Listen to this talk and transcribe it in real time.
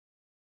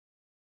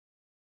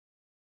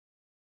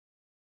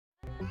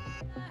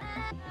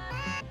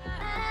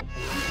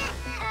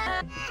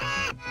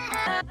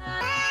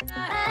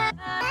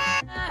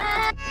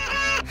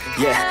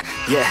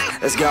Yeah,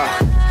 let's go.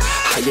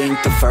 I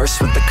ain't the first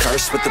with the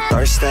curse, with the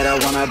thirst that I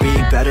wanna be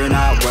better,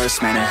 not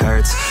worse, man it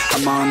hurts.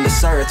 I'm on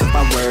this earth with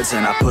my words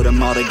and I put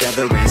them all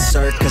together,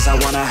 insert, cause I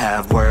wanna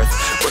have worth.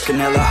 Working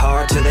hella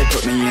hard till they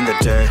put me in the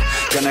dirt.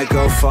 Gonna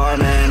go far,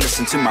 man,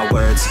 listen to my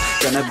words.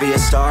 Gonna be a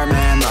star,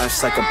 man,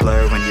 life's like a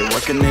blur. When you're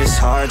working this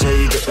hard, yeah,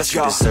 you get what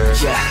you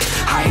deserve. Yeah,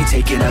 I ain't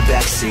taking a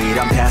backseat,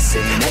 I'm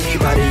passing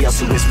anybody else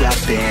who is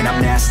rapping. I'm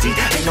nasty,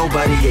 ain't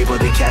nobody able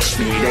to catch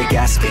me. They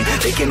gasping,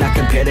 they cannot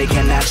compare, they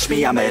can't match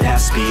me. I'm at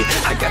half speed,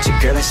 I got your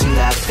girl and she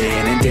laughing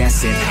and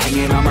dancing,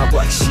 hanging on my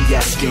butt, she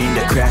asking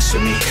to crash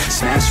with me,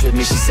 smash with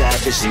me, she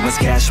savage, she wants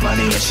cash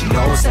money, and she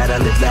knows that I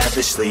live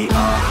lavishly.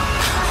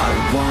 I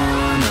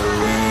wanna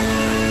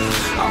live,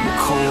 I'm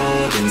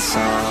cold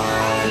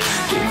inside,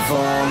 give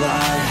all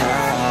I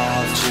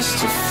have just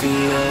to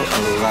feel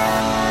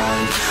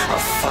alive. I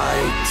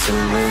fight to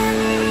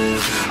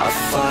live, I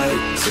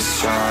fight to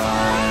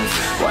strive,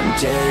 one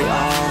day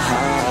I'll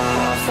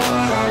have what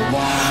I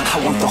want.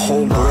 I want the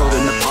whole world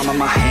in the palm of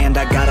my hand,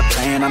 I got a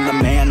plan, I'm the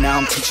man, now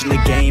I'm teaching the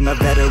game, a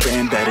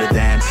veteran, better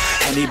than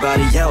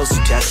anybody else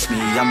who tests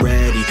me. I'm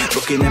ready,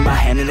 looking at my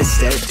hand and it's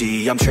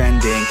steady, I'm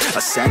trending,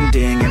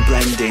 ascending and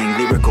blending,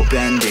 lyrical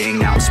bending,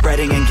 now I'm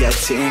spreading and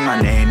getting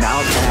my name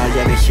out loud,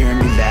 yeah, they hearing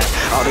me laugh,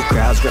 all the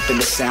crowds repping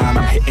the sound,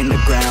 I'm hitting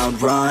the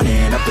ground,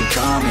 running, up and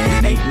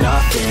coming, ain't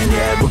nothing,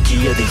 yeah,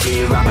 rookie of the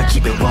year, I'ma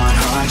keep it 100,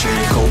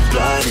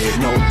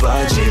 cold-blooded, no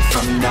budget,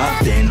 from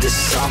nothing to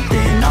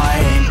something, I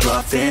ain't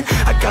bluffing,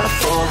 I got a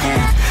full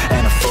hand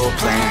and a full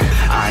plan,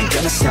 I ain't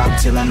gonna stop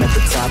till I'm at the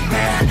top,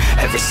 man,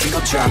 every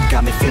single drop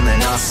got me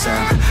feeling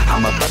awesome,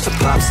 I'm about to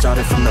pop,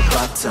 started from the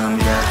bottom,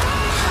 yeah,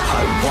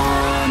 I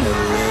wanna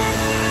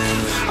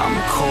live, I'm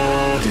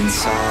cold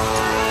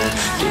inside,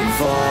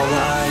 give all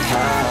I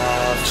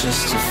have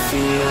just to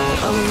feel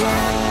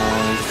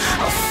alive,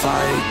 I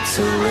fight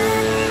to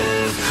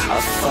live, I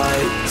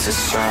fight to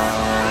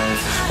strive,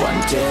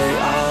 one day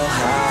I'll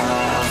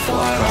have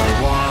what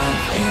I want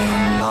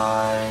in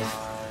life.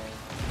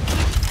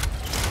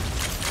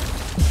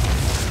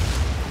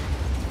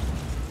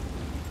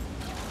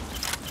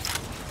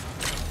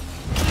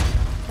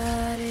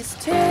 But it's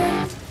too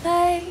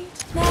late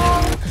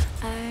now,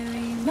 I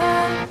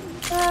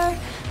remember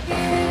you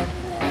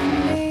and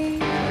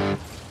me,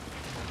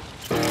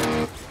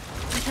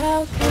 and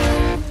how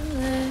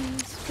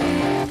careless we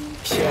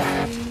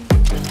Yeah,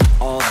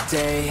 all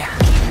day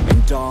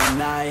and all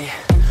night,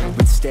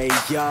 we'd stay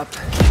up,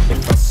 it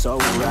felt so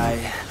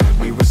right.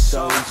 We were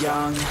so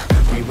young,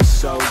 we were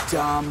so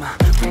dumb,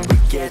 we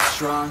would get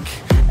drunk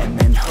and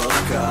then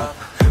hook up.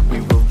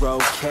 We were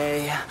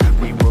okay,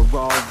 we were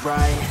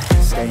alright,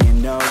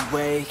 staying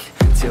awake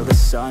till the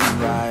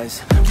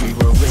sunrise. We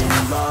were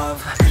in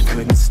love,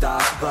 couldn't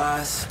stop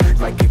us,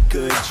 like a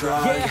good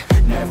drug,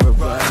 never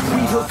run.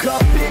 We hook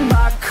up in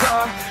my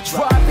car,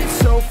 driving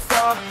so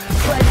far,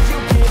 play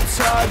your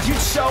guitar, you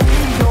show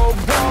me your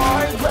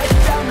heart, let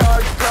down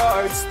our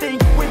guards,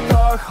 think with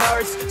our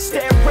hearts,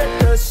 stare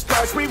at the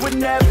stars, we were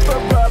never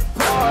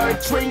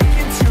apart,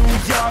 drinking too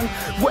young,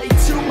 way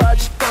too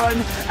much fun,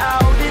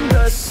 out in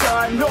the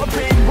sun,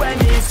 orbit when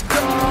it's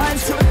gone,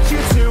 took you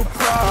to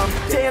prom,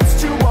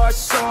 dance to our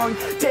song,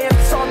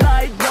 dance all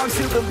night long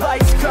till the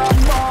lights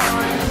come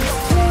on.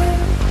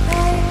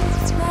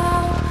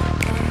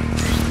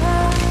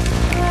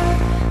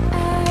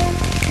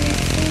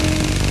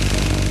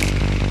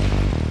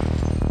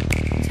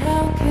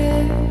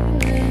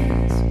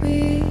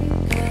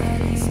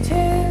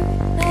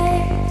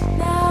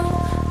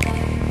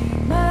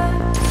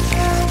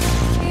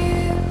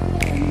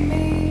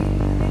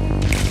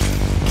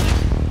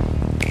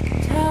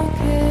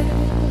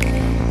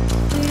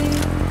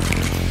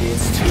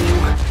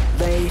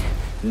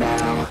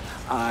 Now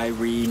I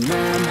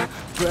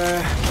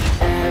remember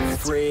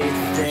everything,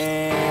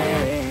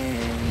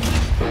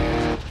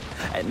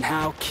 and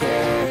how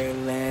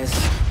careless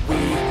we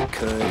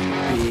could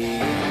be,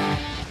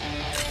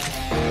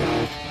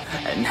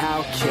 and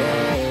how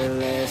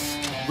careless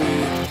we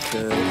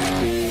could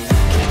be,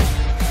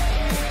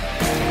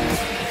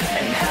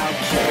 and how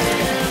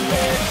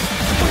careless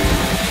we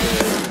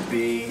could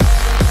be.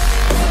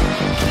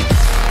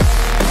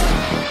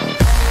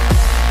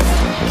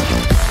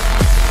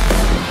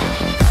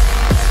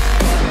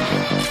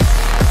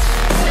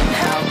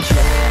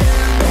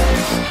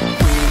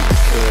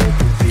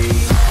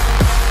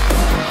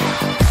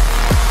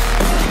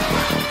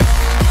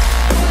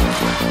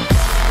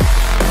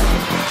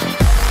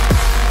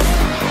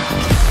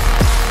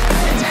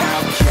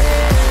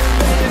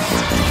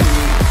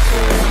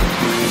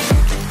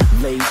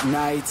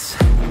 Nights,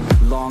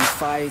 long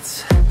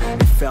fights,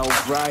 it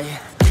felt right,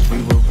 we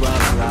were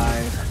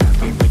alive,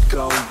 we would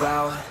go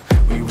out,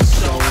 we were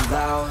so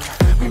loud,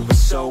 we were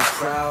so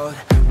proud,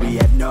 we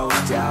had no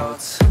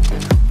doubts,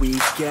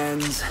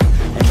 weekends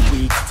and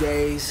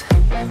weekdays,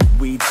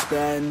 we'd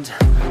spend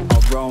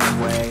our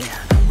own way,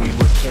 we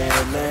were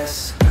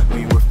careless,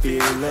 we were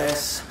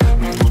fearless,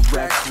 we were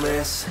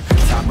reckless,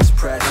 time was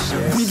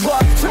precious. We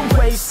loved to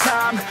waste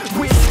time,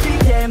 whiskey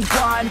and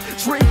wine,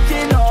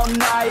 drinking all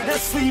night,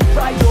 asleep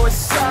by your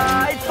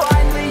side.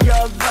 Finally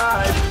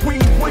alive, we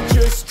would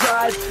just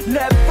drive,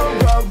 never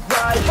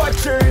arrive. Our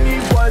journey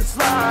was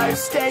live,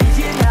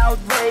 staying out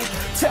late,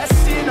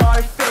 testing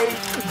our fate,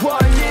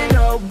 running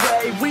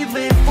away. We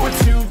live for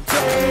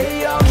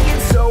today, young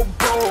and so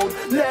bold,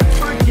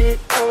 never get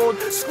old.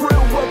 Screw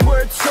what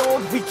we're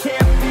told, we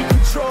can't be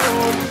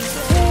controlled.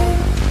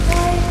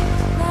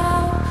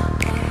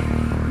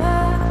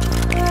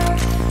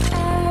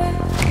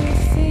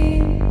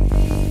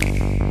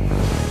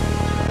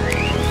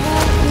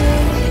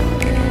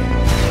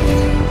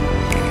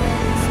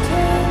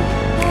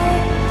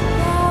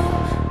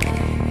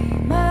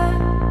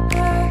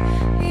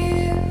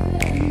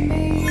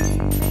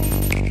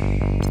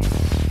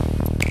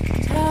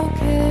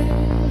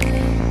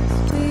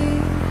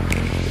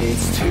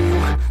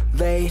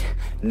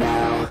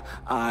 Now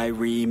I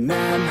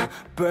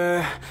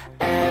remember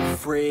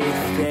everything,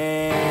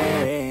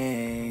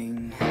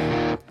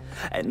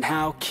 and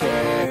how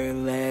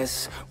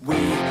careless we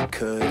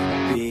could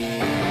be,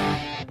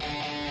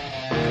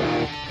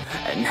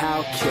 and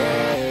how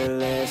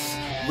careless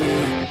we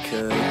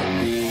could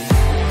be,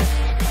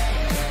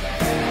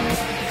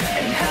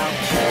 and how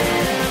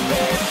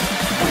careless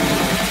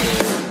we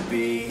could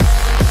be.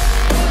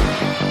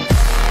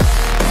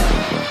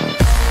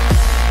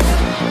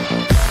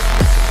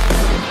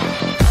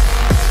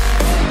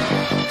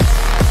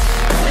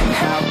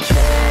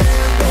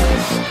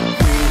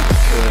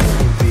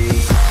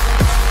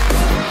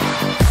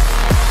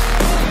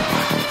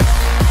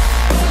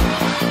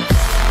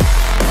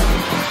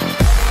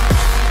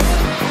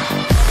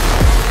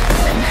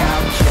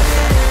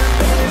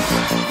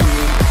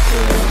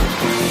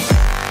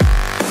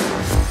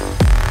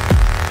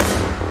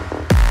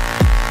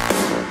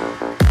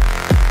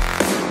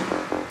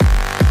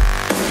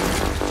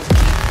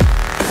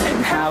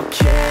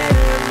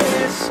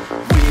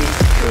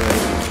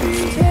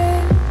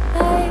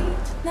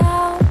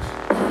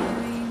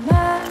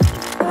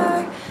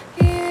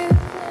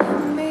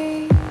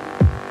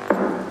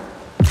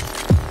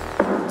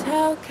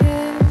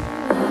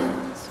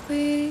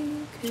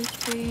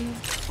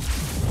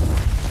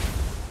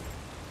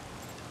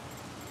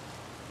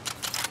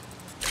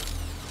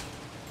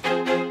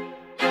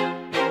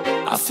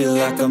 I feel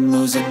like I'm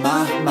losing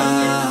my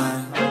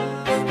mind.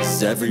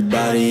 Is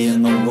everybody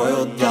in the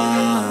world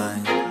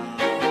blind?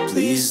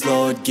 Please,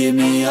 Lord, give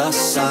me a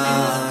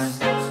sign,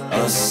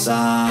 a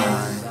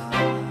sign.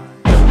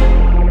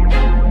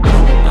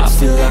 I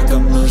feel like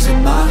I'm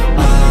losing my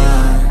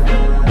mind.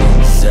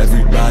 Is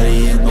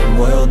everybody in the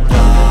world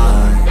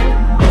blind?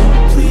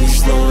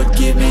 Please, Lord,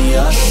 give me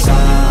a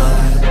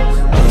sign,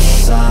 a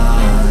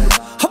sign.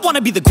 I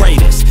wanna be the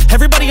greatest.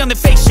 Everybody on the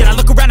fake shit. I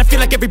look around and feel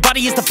like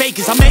everybody is the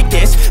fakest. I make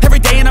this every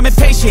day and I'm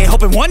impatient,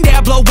 hoping one day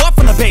I blow up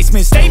from the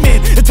basement.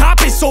 Statement, the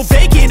top is so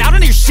vacant, I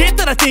don't hear shit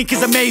that I think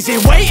is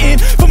amazing. Waiting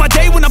for my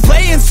day when I'm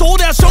playing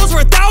sold out shows for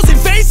 1,000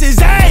 faces.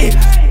 Hey,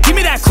 give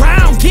me that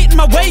crown, get in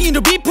my way and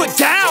to be put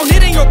down.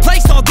 It ain't your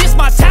place, all this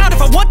my town.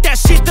 If I want that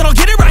shit, then I'll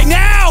get it right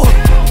now.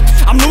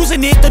 I'm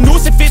losing it, the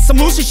noose it fits, I'm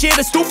losing shit.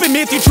 A stupid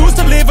myth, you choose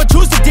to live or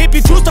choose to dip.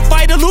 You choose to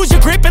fight or lose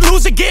your grip and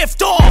lose a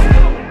gift.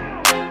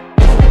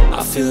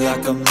 I feel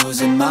like I'm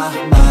losing my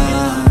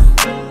mind.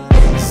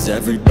 Is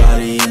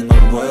everybody in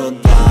the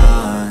world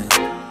blind?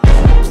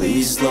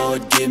 Please,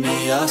 Lord, give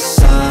me a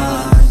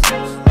sign,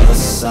 a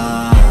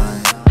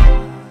sign.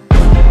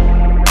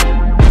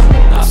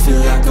 I feel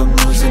like I'm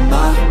losing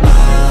my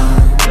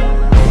mind.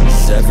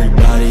 Is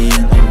everybody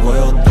in the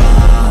world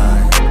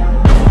blind?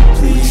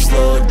 Please,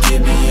 Lord,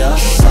 give me a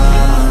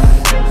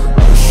sign,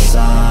 a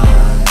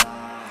sign.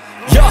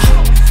 Yeah.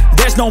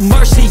 There's no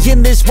mercy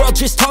in this world,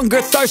 just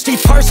hunger-thirsty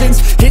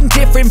persons in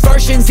different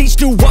versions. Each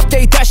new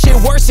update, that shit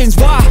worsens.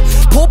 Why?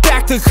 Pull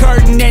back the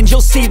curtain and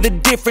you'll see the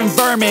different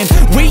vermin.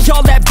 We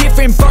all have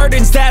different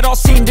burdens that all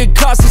seem to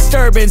cause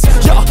disturbance.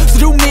 Yo, so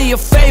do me a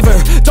favor,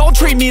 don't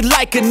treat me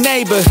like a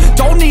neighbor.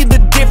 Don't need the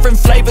different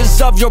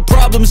flavors of your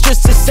problems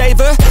just to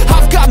savor.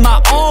 I've got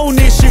my own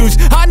issues,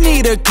 I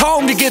need a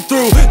comb to get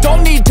through.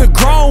 Don't need to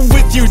groan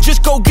with you,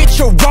 just go get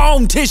your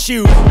own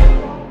tissue.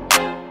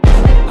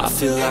 I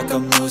feel like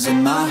I'm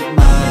losing my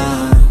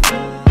mind.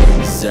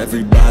 Is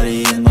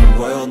everybody in the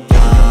world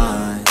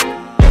blind?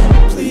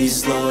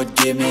 Please, Lord,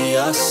 give me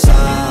a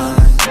sign,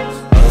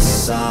 a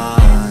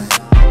sign.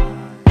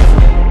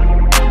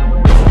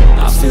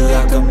 I feel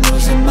like I'm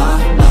losing my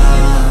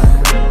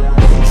mind.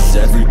 Is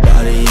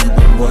everybody in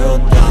the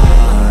world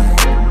blind?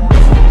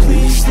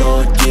 Please,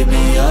 Lord, give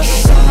me a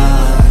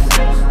sign,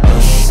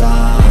 a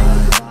sign.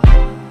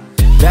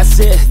 That's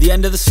it, the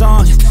end of the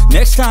song.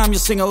 Next time you'll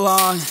sing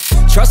along.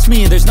 Trust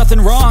me, there's nothing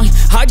wrong,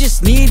 I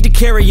just need to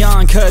carry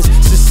on. Cause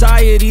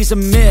society's a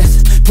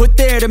myth, put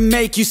there to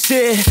make you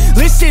sit.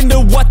 Listen to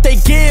what they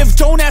give,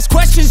 don't ask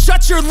questions,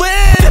 shut your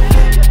lid.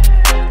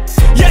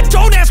 Yeah,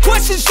 don't ask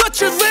questions, shut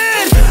your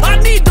lid. I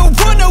need to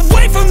run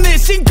away from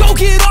this and go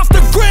get off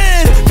the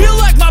grid. Feel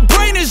like my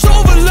brain is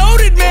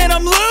overloaded, man,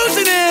 I'm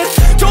losing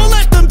it. Don't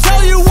let them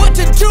tell you what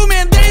to do, man.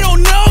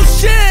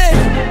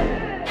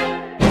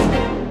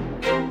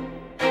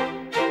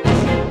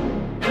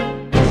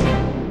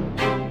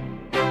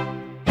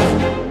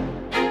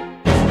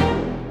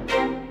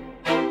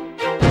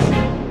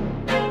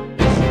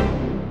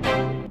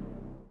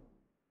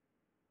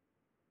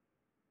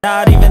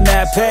 not even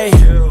that paid.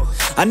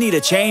 I need a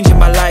change in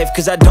my life,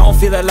 cause I don't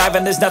feel alive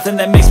and there's nothing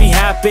that makes me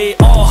happy.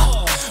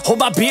 Hold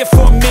my beer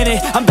for a minute,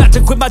 I'm about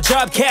to quit my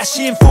job, cash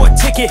in for a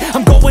ticket.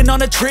 I'm going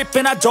on a trip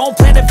and I don't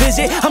plan to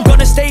visit. I'm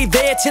gonna stay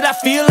there till I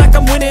feel like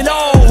I'm winning,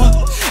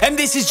 and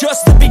this is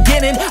just the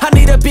beginning. I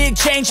need a big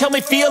change, help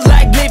me feel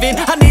like living.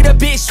 I need a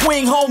big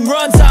swing, home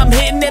runs I'm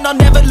hitting, and I'll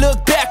never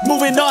look back,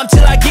 moving on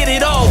till I get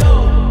it all.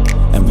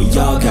 And we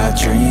all got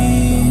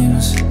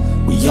dreams,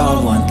 we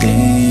all want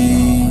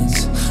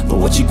things, but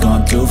what you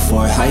gonna do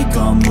for it? How you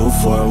gonna move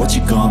for it? What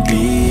you gonna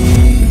be?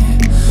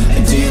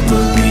 And do you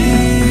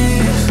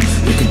believe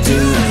you can do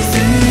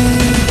anything?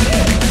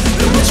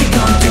 But what you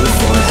gonna do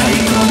for it? How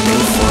you gonna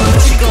move for it?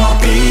 What you gonna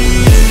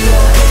be?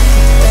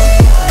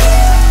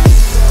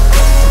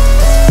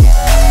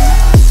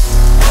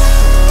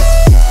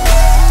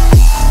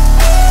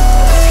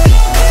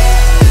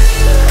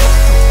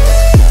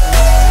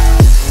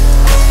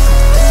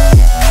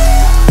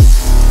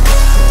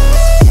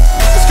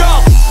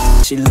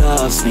 She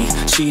loves me,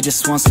 she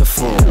just wants to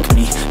fuck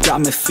me. Got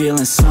me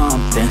feeling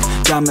something,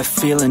 got me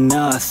feeling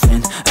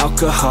nothing.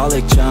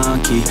 Alcoholic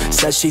junkie,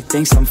 says she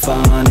thinks I'm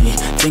funny.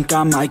 Think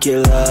I might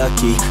get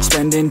lucky,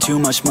 spending too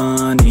much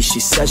money. She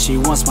says she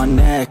wants my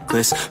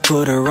necklace,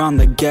 put her on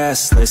the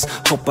guest list.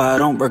 Hope I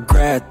don't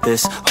regret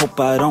this, hope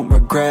I don't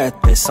regret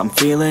this. I'm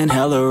feeling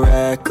hella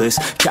reckless,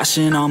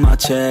 cashing all my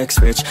checks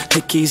rich.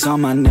 Hickeys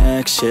on my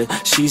neck, shit,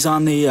 she's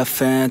on the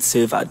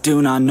offensive. I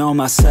do not know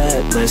my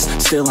set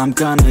list, still I'm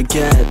gonna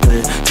get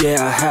lit.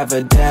 Yeah, I have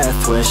a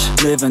death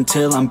wish, live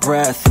until I'm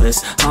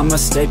breathless. I'ma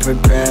stay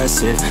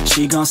progressive,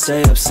 she gon'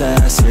 stay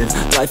obsessive.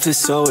 Life is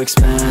so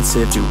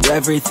expensive, do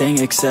everything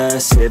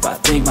excessive. I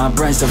think my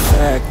brain's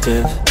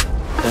defective,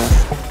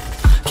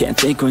 yeah. Can't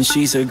think when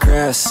she's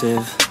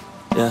aggressive,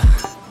 yeah.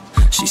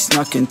 She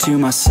snuck into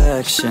my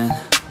section,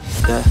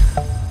 yeah.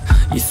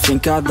 You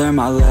think I'd learn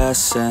my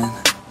lesson,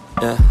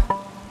 yeah.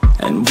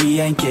 And we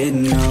ain't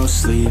getting no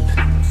sleep.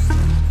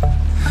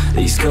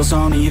 These girls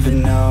don't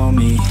even know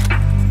me.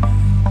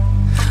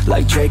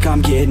 Like Drake,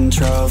 I'm getting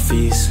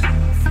trophies.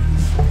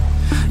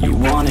 You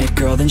want it,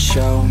 girl, then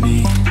show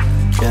me,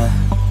 yeah.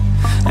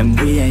 And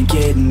we ain't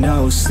getting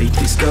no sleep.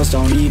 These girls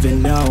don't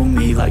even know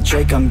me. Like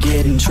Drake, I'm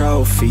getting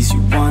trophies.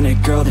 You want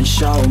it, girl, then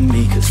show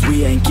me. Cause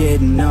we ain't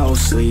getting no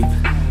sleep,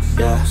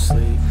 yeah.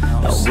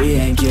 No, we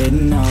ain't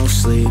getting no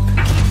sleep,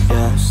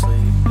 yeah.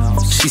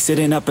 She's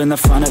sitting up in the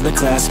front of the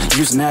class,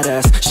 using that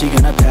ass, she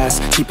gonna pass.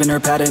 Keeping her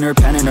pad and her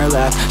pen in her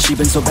lap. She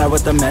been so bad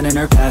with the men in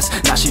her past.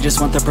 Now she just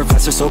want the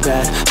professor so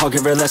bad. I'll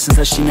give her lessons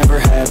that she never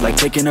had, like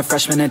taking a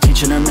freshman and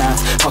teaching her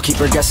math. I'll keep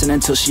her guessing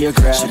until she a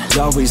grad. She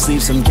always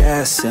leaves them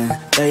guessing,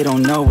 they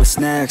don't know what's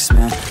next,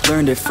 man.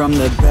 Learned it from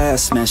the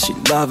best, man. She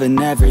loving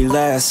every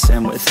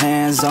lesson, with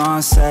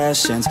hands-on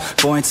sessions,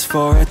 points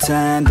for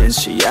attendance.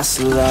 She asks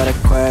a lot of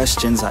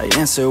questions, I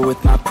answer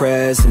with my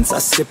presence. I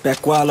sit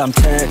back while I'm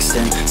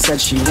texting, said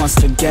she wants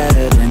to get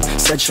it in,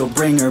 said she'll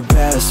bring her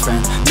best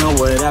friend. Know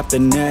what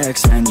happened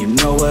next, man, you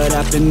know what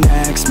happened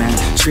next,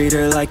 man. Treat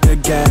her like a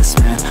guest,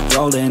 man,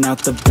 rolling out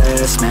the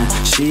best,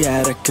 man. She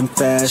had a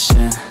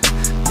confession,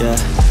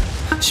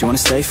 yeah. She wanna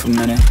stay for a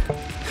minute,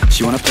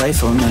 she wanna play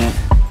for a minute,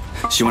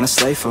 she wanna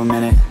slay for a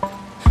minute,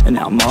 and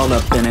now I'm all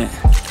up in it.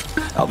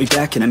 I'll be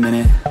back in a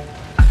minute,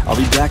 I'll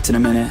be back in a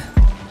minute,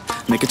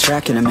 make a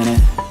track in a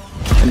minute,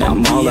 and now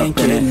I'm all up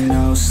in it.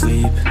 No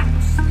sleep,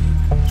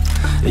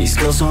 these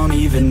girls don't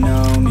even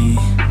know me.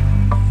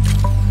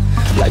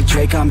 Like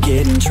Drake, I'm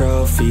getting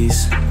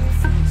trophies.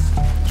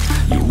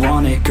 You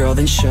want it, girl,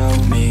 then show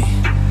me,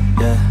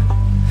 yeah.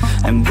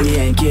 And we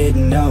ain't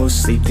getting no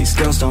sleep. These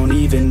girls don't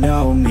even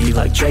know me.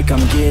 Like Drake,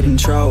 I'm getting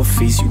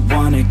trophies. You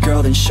want it,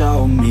 girl, then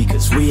show me.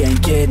 Cause we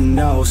ain't getting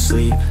no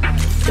sleep,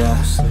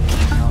 yeah.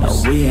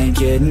 No, we ain't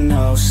getting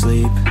no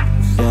sleep,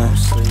 yeah.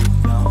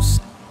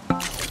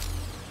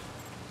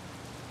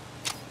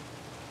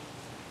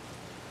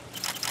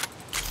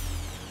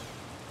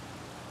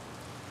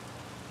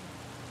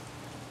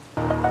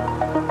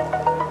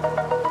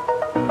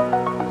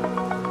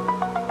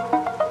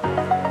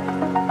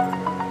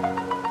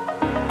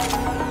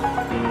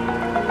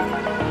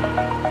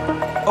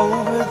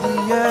 Over the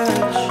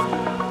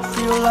edge,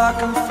 feel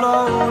like I'm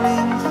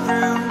floating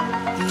through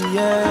the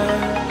air.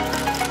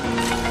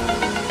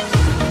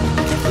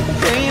 The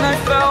pain I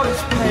felt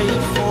is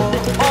paid for,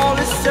 all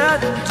is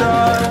said and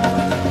done.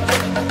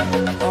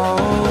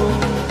 Oh,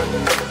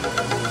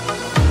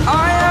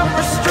 I am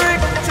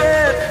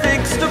restricted,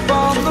 fixed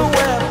upon the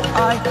web.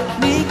 I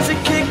need to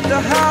kick the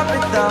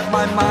habit that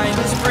my mind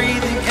is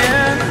breathing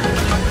in.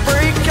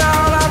 Break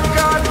out, I've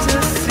got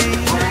to see.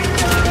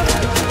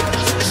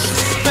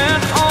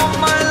 Spent all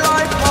my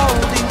life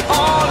holding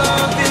all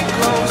of it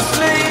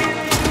closely.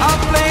 I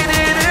played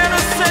it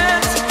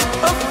innocent,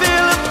 a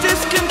feel of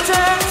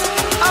discontent.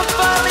 I'm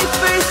finally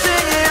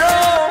facing it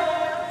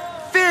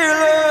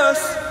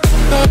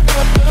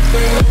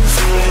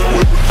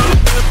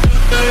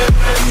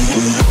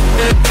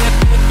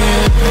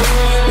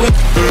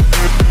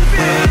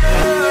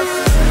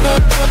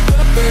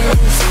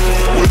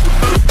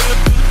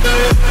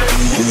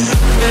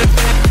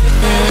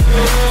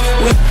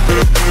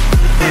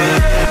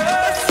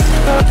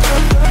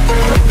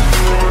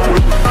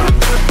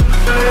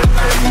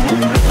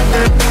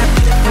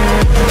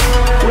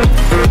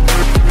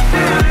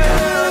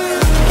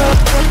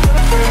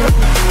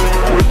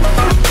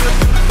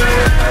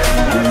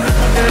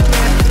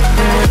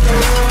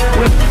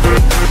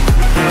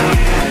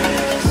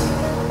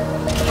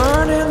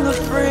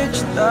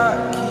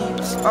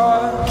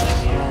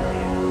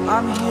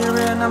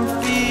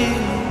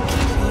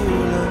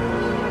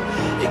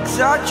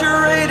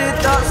exaggerated,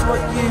 that's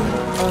what you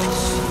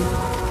assume.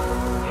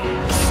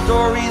 The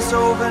story's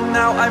over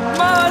now, I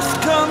must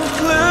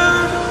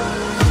conclude.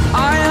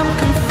 I am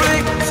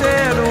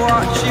conflicted,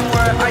 watching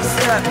where I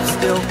step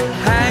still,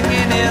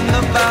 hanging in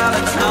the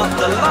balance. Not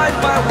the life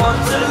I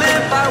want to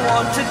live, I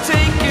want to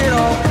take it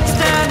all.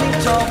 Standing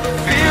tall,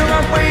 fear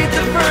I weighed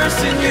the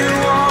person you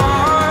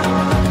are.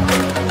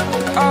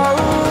 Oh,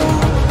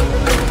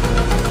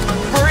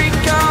 break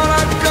out,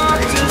 I've got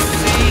to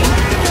see.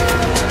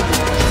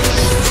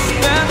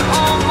 Spent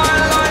all my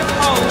life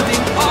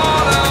holding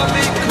all of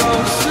it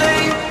closely.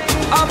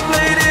 I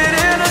played it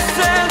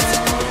innocent,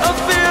 a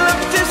feel of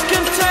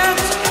discontent.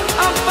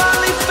 I'm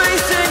finally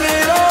facing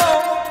it all,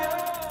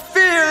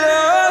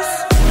 fearless.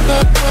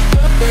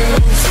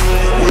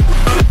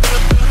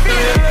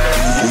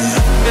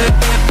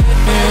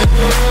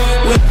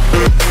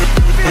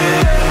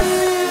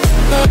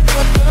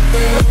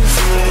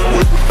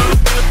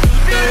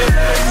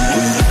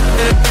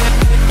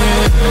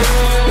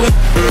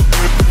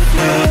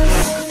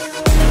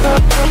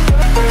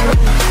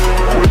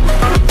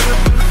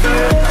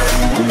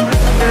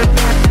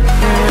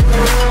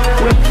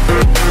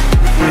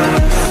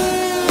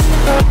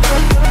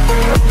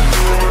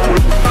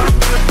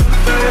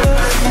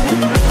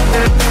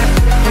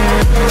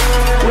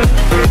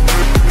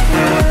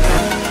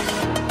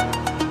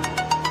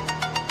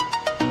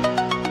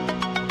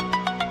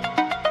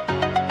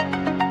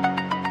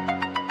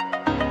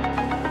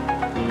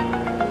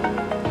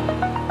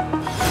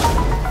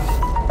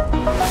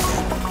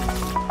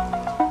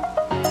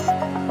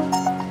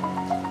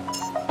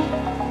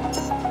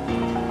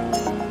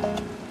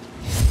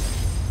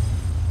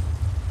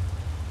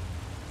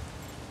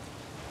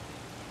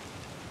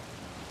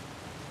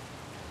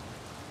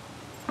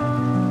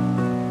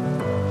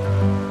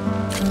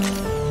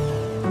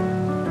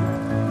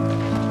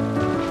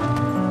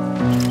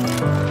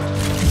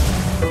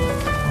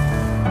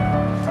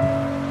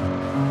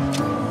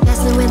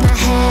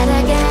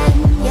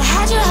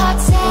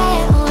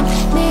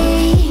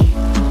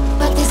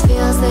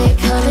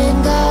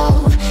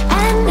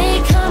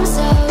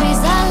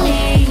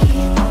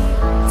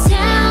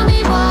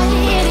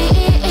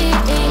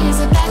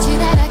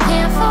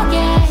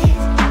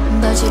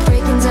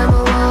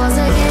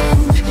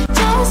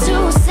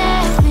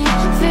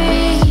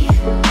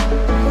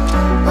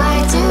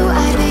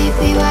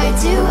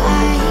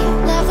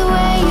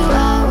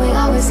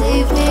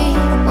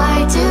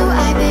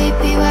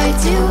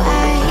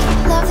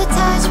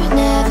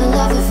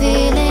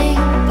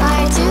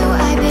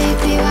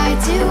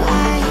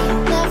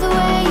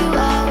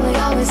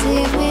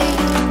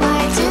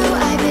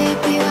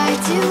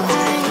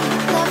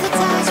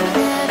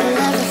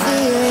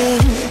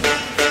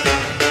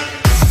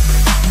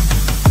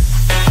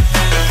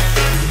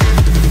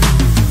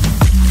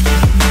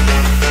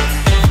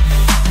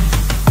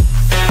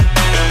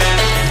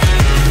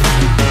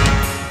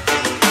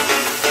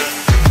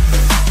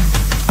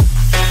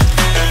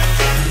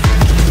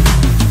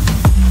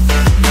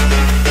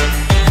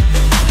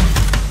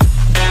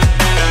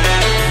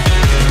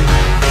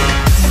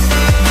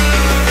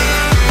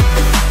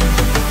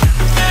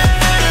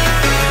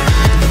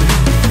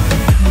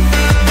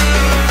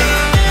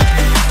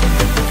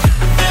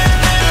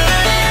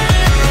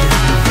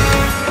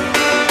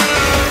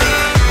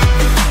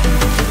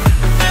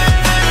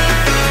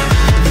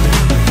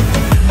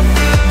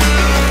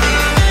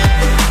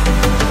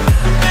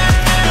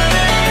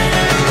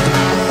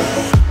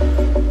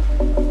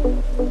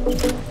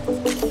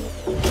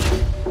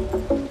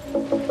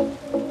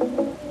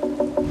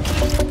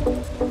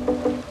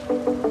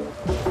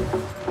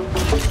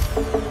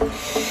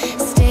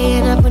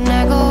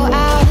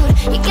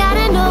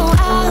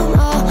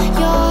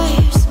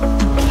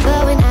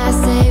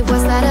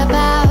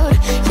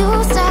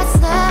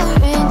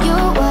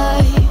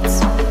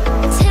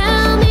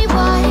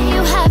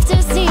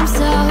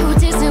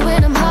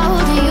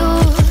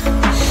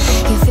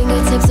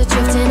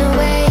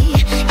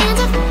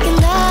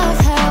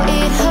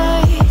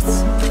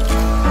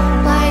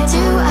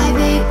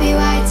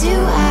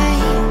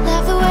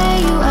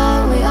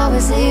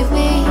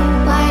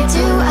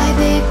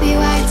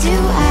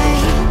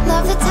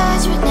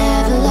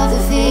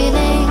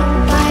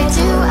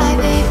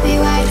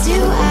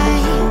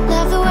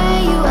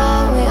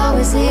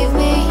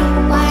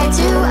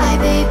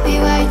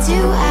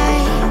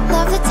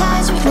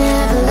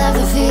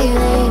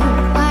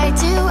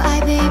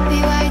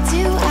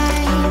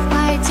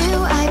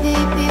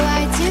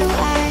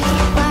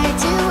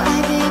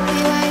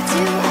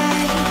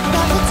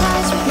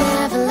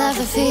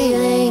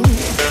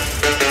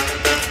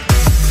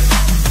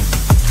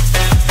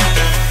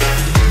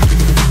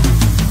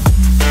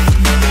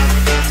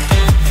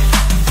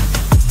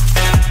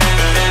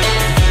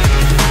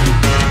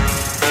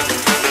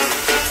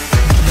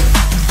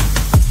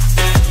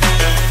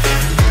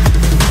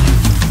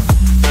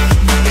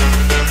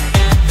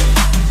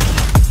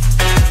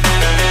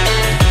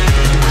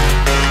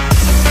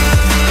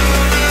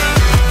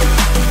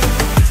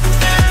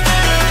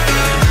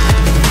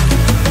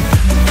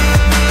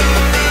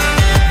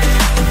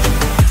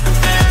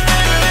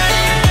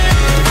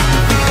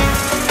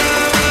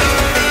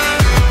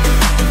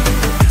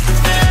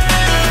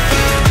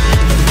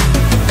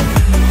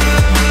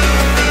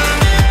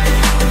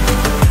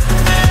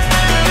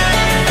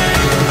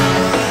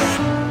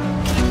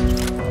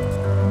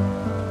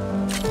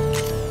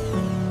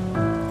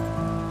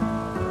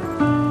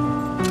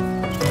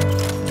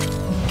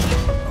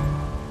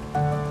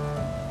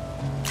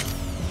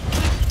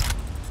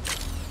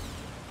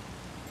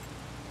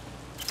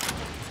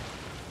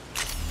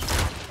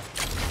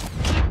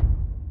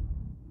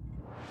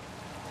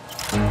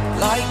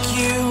 like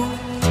you,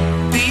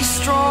 be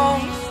strong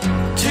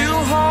to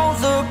hold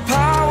the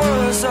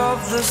powers of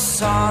the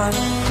sun.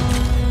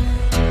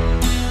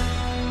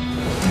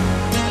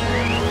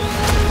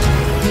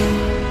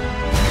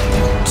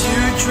 To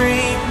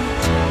dream,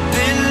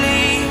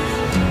 believe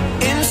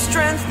in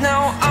strength,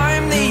 now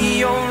I'm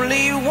the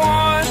only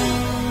one.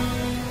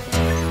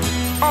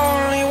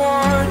 Only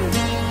one.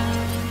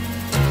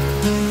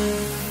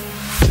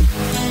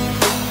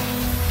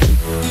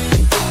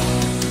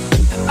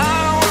 I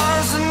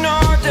was an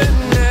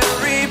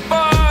ordinary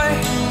boy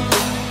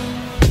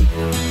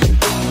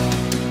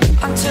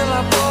until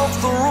I broke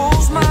the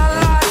rules, my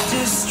life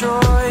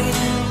destroyed.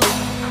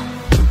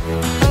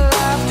 A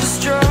life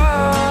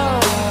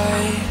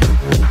destroyed.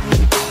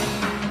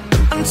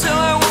 Until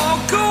I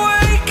woke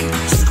awake,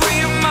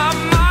 scream my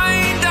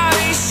mind, I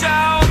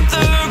shout,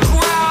 the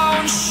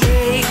ground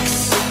shakes.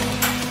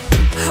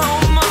 How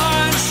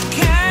much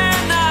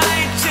can I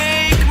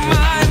take?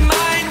 My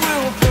mind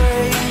will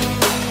break.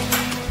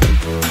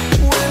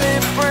 Will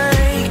it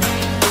break?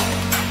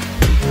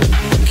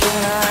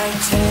 Can I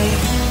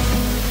take?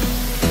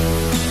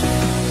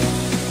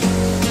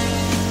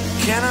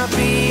 Can I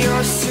be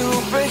your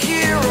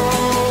superhero?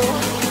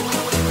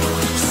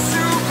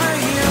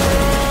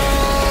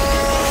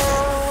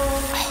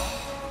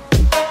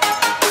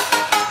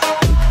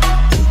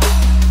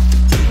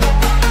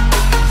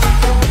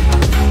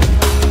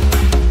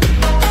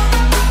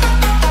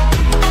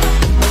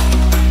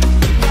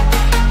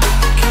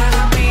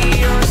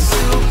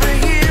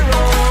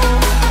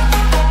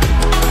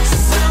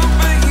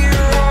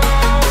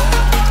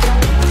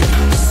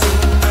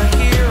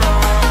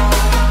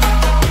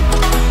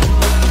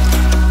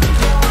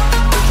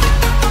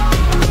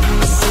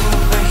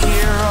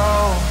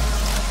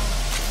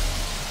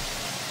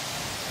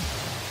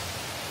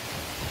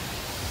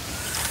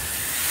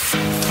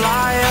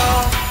 Fly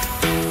up,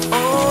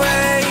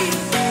 away.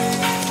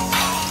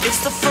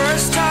 It's the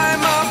first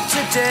time of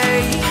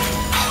today.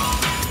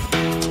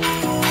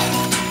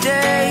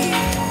 Today.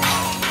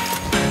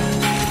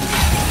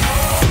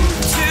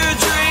 To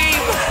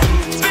dream,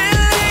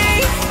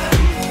 believe.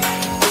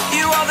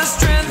 You are the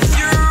strength,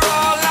 you're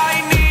all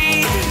I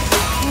need.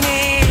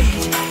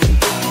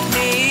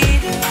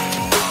 Need.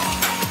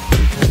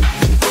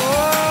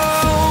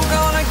 Oh,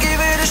 gonna give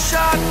it a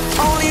shot.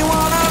 Only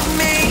one of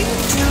me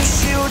to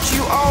shield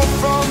you all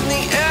from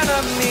the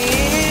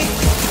enemy.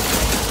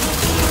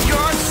 You're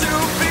a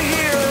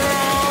superhero.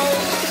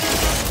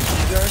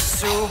 You're a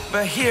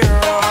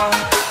superhero.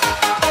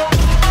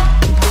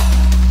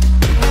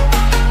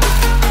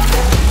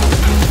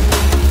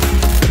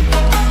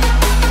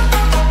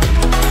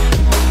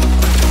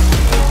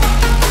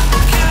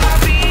 Can I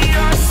be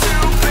your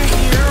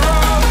superhero?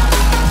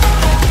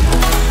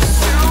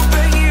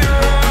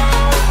 Superhero.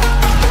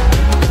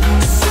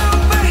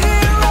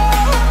 Superhero.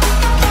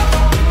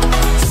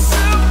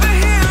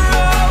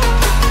 Superhero.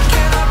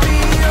 Can I be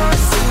your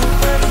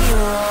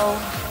superhero?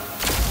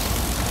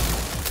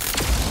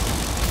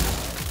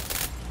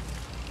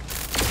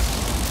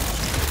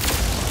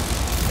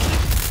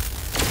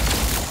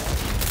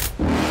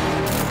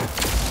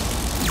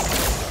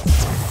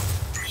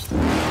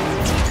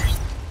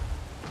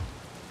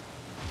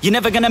 You're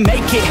never gonna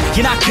make it,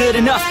 you're not good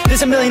enough.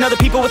 There's a million other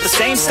people with the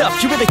same stuff.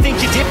 You really think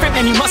you're different?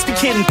 Man, you must be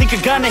kidding. Think you're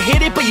gonna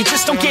hit it, but you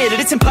just don't get it.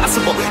 It's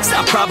impossible, it's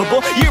not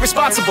probable, you're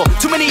irresponsible.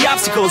 Too many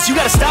obstacles, you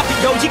gotta stop it,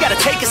 yo. You gotta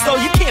take it slow,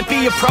 you can't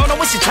be a pro,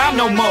 don't waste your time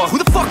no more. Who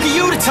the fuck are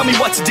you to tell me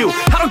what to do?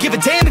 I don't give a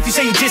damn if you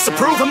say you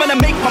disapprove. I'm gonna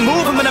make my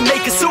move, I'm gonna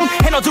make it soon.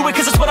 And I'll do it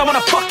cause it's what I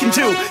wanna fucking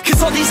do.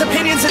 Cause all these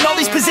opinions and all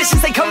these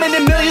positions, they come in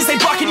millions, they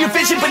blocking your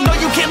vision. But no,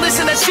 you can't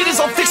listen, that shit is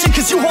all fiction.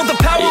 Cause you hold the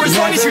power as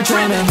long as you're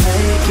dreaming.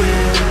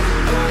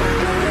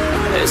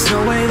 There's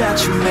no way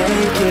that you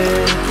make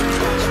it.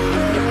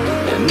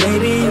 And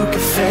maybe you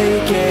can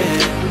fake it,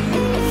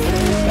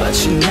 but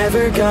you're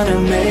never gonna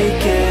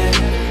make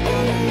it.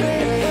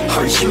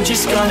 Aren't you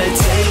just gonna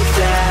take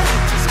that?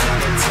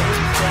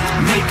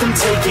 Make them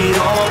take it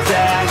all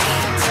back.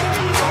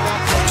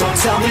 Don't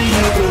tell me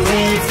you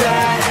believe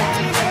that.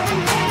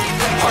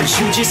 Aren't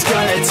you just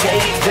gonna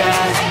take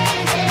that?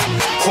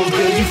 Or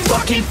will you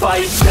fucking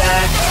fight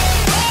back?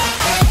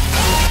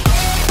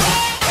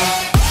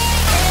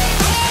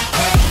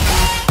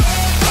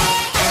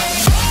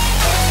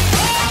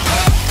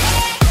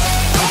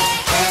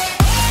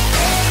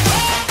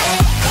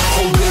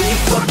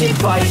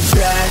 Fight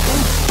back.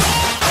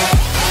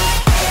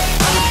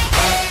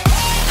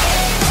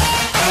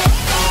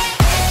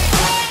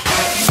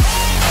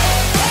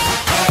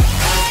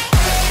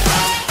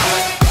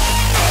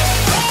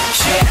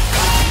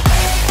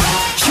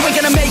 You ain't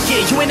gonna make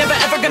it, you ain't never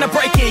ever gonna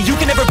break it. You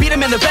can never beat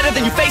them and they're better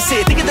than you face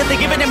it. Thinking that they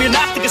give a damn, you're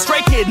not thinking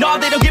straight, kid. No,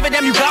 they don't give a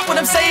damn, you got what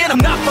I'm saying?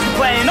 I'm not fucking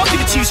playing, I'll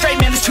give it to you straight,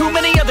 man. There's too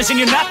many others and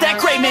you're not that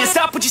great, man.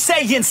 Stop what you're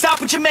saying, stop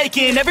what you're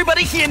making.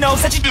 Everybody here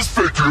knows that you just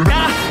faking.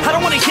 Nah, I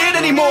don't wanna hear it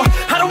anymore,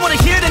 I don't wanna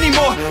hear it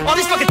anymore. All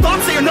these fucking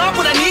thoughts, they are not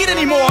what I need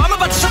anymore. I'm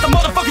about to shut the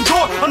motherfucking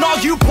door on all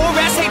you poor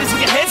ass haters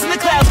with your heads in the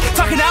clouds,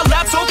 talking out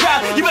loud so proud.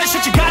 You better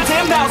shut your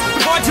goddamn mouth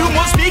before I do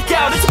more speak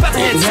out. It's about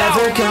to head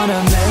south. You're never gonna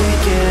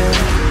make it.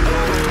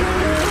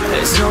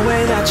 there's no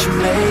way that you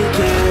make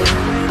it.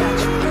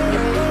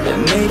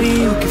 And maybe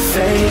you can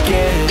fake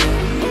it,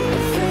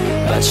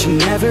 but you're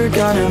never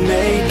gonna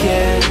make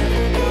it.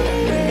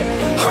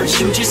 Aren't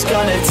you just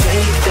gonna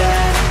take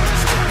that?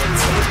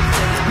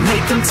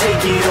 Make them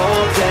take it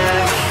all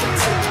back.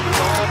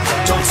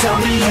 Don't tell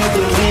me you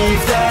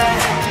believe that.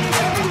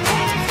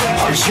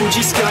 Aren't you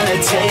just gonna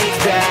take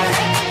that?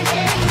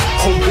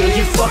 Or will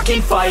you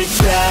fucking fight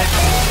back?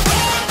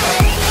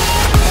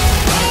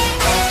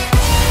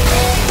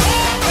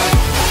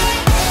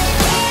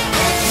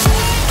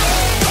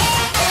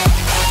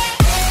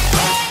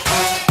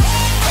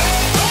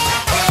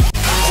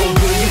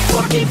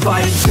 Fucking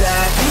fight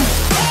back.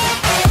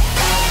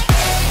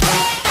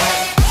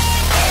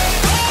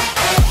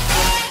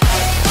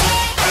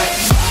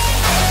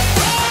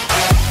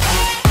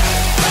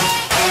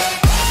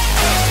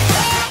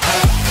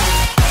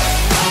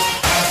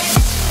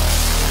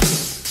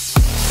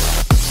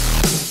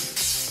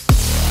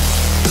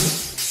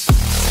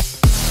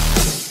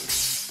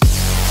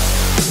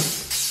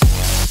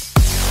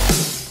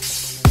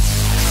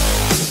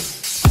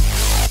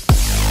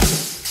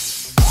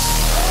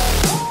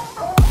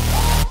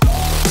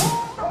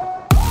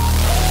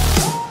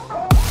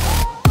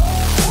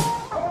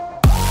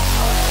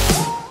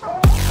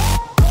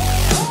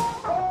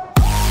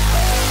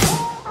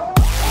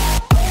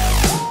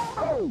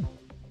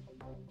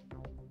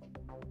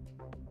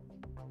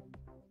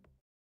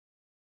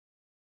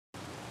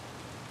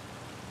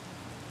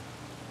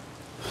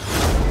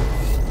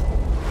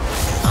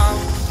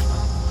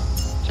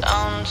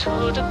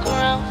 To the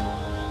ground,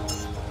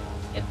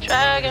 you're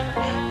dragging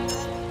me.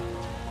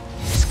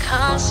 It's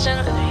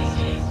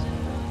constantly.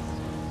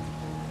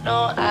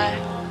 No, I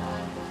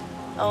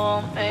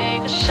won't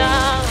make a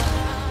sound.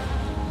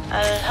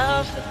 I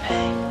love the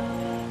pain.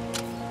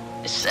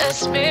 It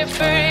sets me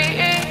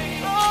free.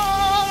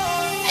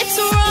 It's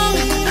wrong,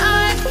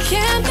 I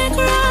can't make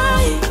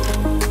right.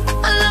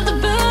 I love the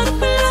bird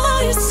below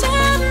you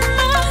said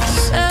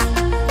myself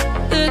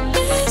that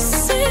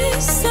this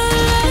is the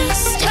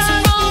last time.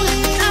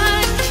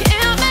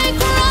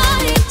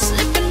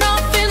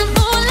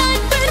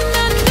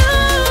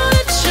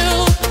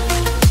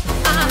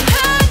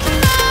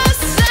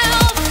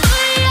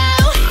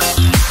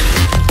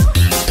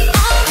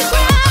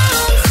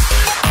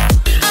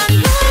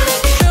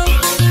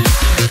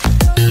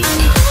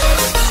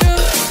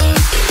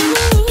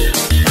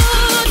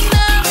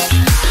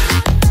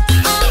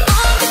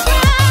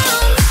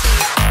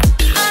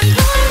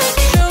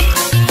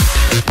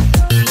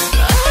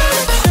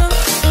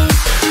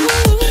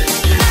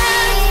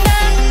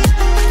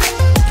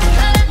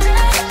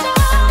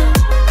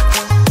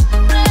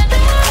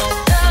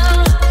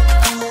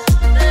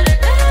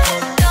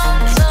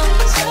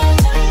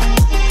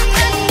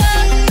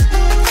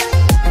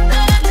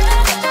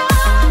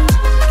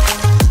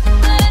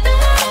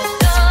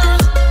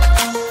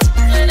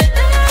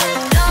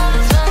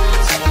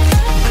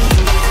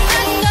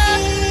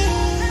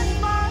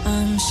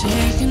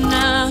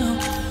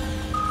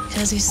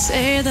 You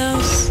say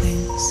those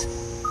things,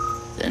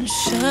 then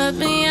shut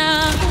me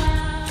out.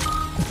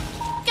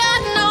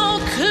 Got no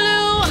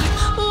clue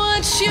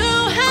what you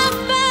have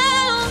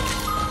found.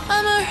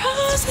 I'm a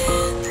rose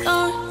in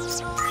thorns,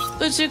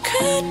 but you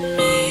cut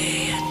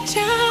me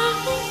down.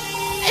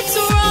 It's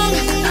wrong,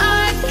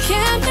 I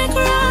can't make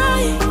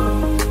right.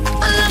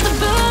 I love the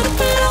bird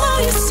below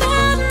you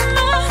said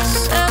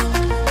myself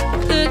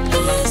that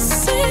this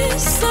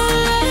is the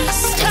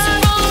last time.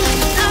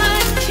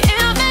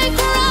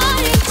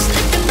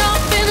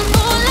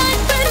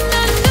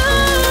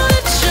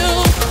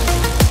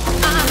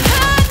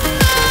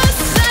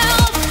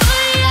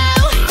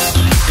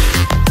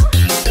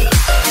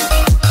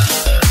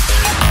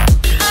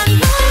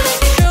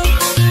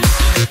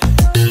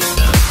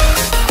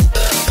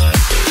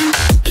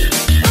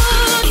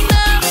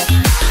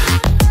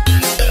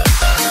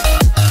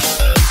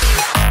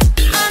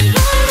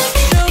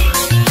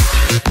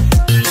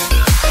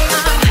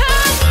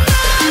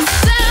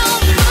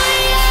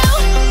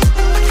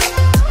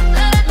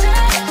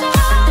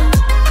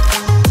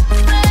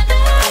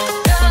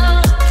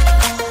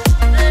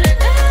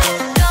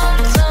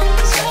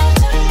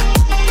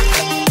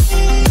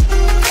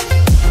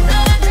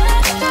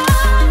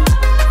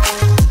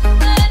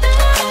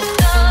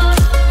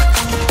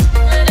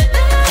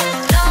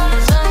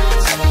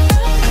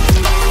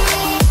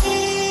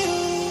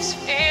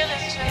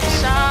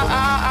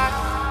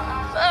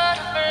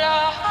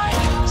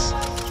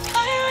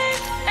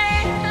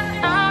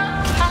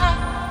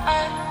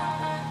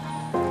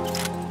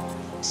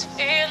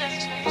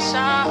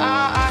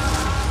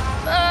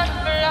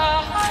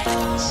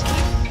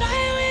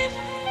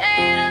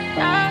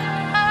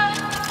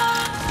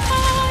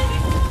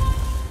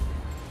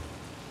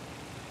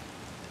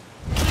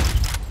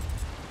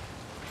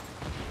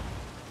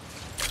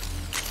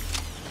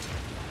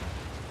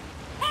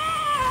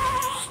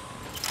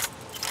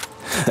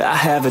 I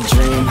have a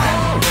dream,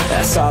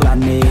 that's all I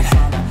need.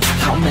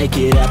 I'll make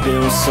it happen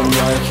with some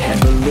work and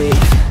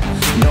belief.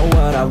 Know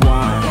what I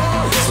want,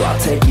 so I'll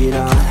take it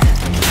on.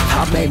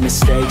 I'll I've made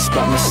mistakes,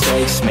 but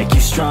mistakes make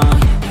you strong.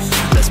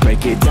 Let's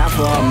break it down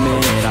for a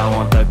minute. I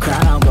want the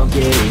crown, I'm gon'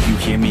 get it. You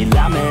hear me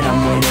loud, man, I'm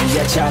winning.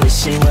 Yeah, Charlie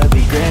Sheen will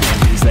be grinning.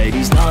 These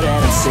ladies know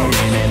that I'm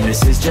sinning, and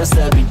this is just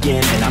the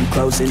beginning. I'm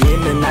closing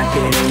in the night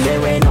inning.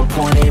 There ain't no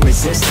point in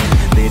resisting.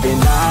 Living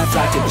life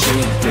like a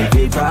dream, live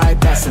it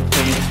right, that's the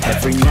thing.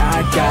 Every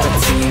night got a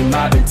team,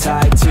 I've been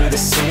tied to the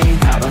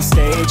scene. Out on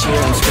stage, here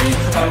I'm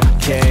screaming.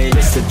 Okay,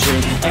 it's a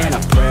dream, and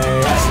I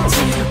pray as a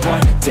team.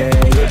 One day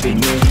it'll be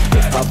me.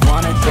 If I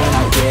want it, then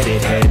I'll get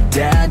it. Head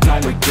down,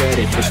 don't regret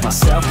it. Push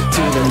myself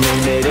to the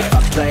limit. If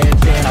I play it,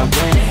 then I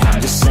win it. I'm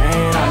just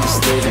saying, I'm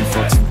just living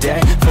for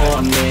today. For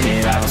a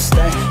minute, I don't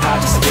stay, I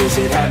just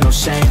visit. Have no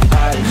shame,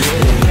 I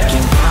admit it.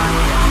 Looking right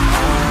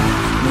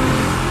at me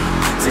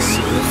to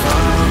see if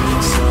I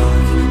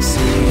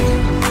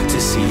succeed, to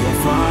see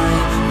if I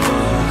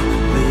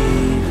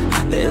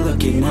believe. They're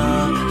looking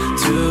up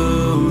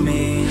to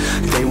me.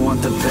 They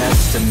want the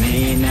best of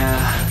me now,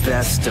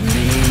 best of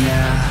me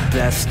now,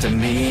 best of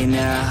me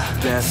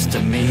now, best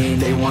of me.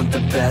 They want the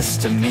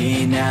best of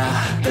me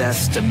now,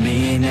 best of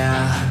me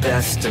now,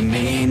 best of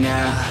me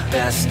now,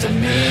 best of me.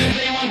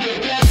 They want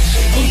the best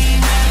of me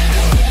now.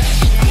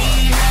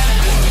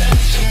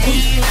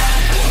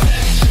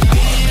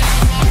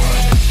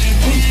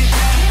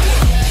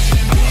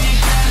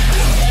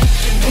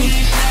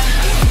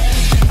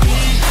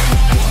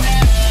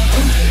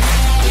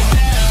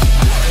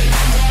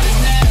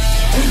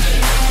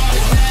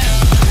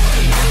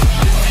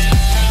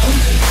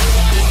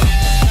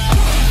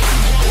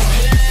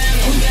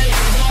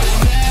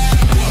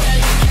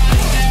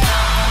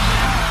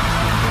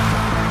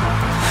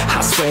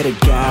 Swear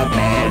to God,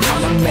 man,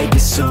 I'ma make it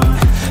soon.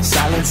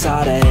 Silence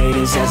all the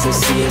haters as they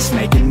see us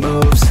making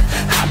moves.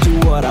 I do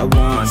what I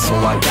want, so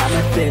I got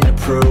nothing to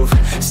prove.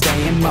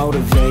 Staying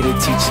motivated,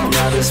 teaching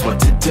others what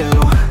to do.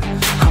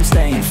 I'm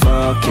staying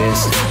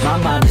focused, my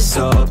mind is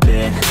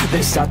open.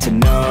 They start to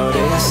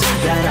notice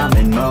that I'm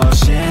in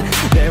motion.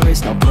 There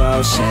is no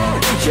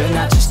potion, you're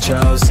not just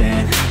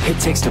chosen. It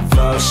takes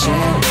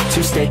devotion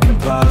to stay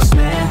composed,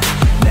 man.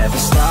 Never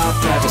stop,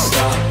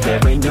 there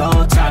ain't no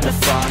time to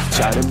fall.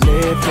 Try to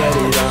live, get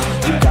it all.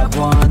 You got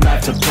one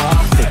life to ball.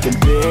 Thinking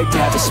big,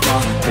 never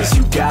small, cause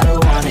you gotta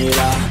want it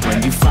all.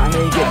 When you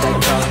finally get that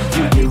call,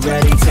 you get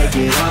ready, take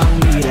it all.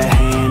 Need a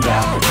hand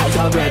out, I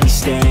already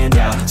stand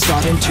out.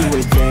 Starting to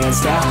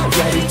advance now,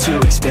 ready to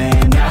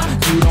expand now.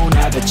 You don't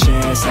have a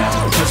chance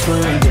now, cause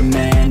we're in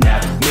demand now.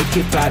 Make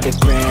it 5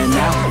 grand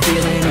now,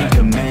 feeling in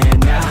command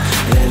now.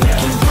 They're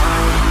looking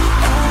right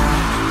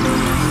at me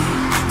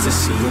to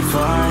see if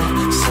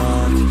I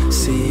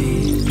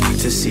succeed,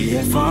 to see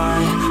if I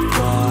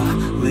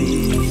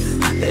believe.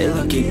 They're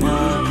looking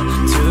up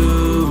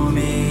to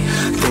me.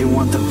 They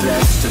want the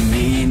best of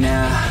me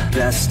now,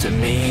 best of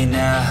me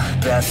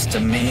now, best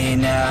of me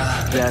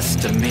now,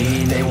 best of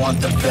me. They want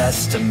the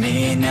best of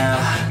me now,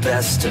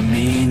 best of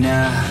me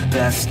now,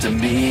 best of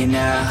me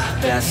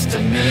now, best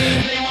of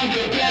me. They want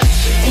the